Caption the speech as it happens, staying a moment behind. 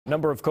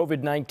Number of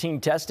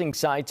COVID-19 testing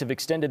sites have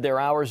extended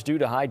their hours due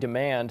to high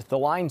demand. The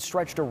line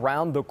stretched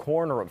around the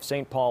corner of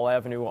St. Paul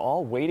Avenue,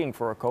 all waiting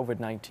for a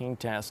COVID-19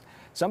 test.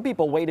 Some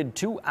people waited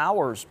 2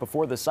 hours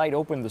before the site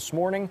opened this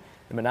morning.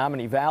 The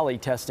Menominee Valley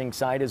testing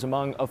site is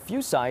among a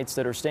few sites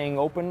that are staying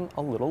open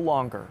a little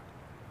longer.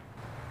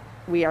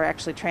 We are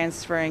actually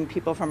transferring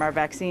people from our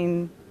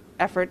vaccine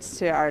efforts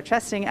to our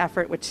testing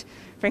effort, which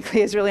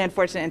frankly is really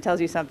unfortunate and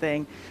tells you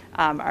something.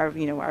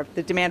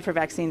 The demand for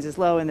vaccines is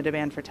low and the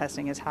demand for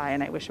testing is high,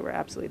 and I wish it were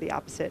absolutely the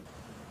opposite.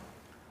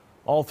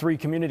 All 3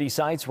 community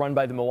sites run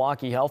by the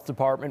Milwaukee Health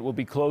Department will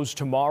be closed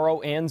tomorrow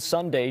and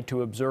Sunday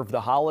to observe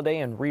the holiday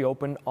and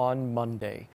reopen on Monday.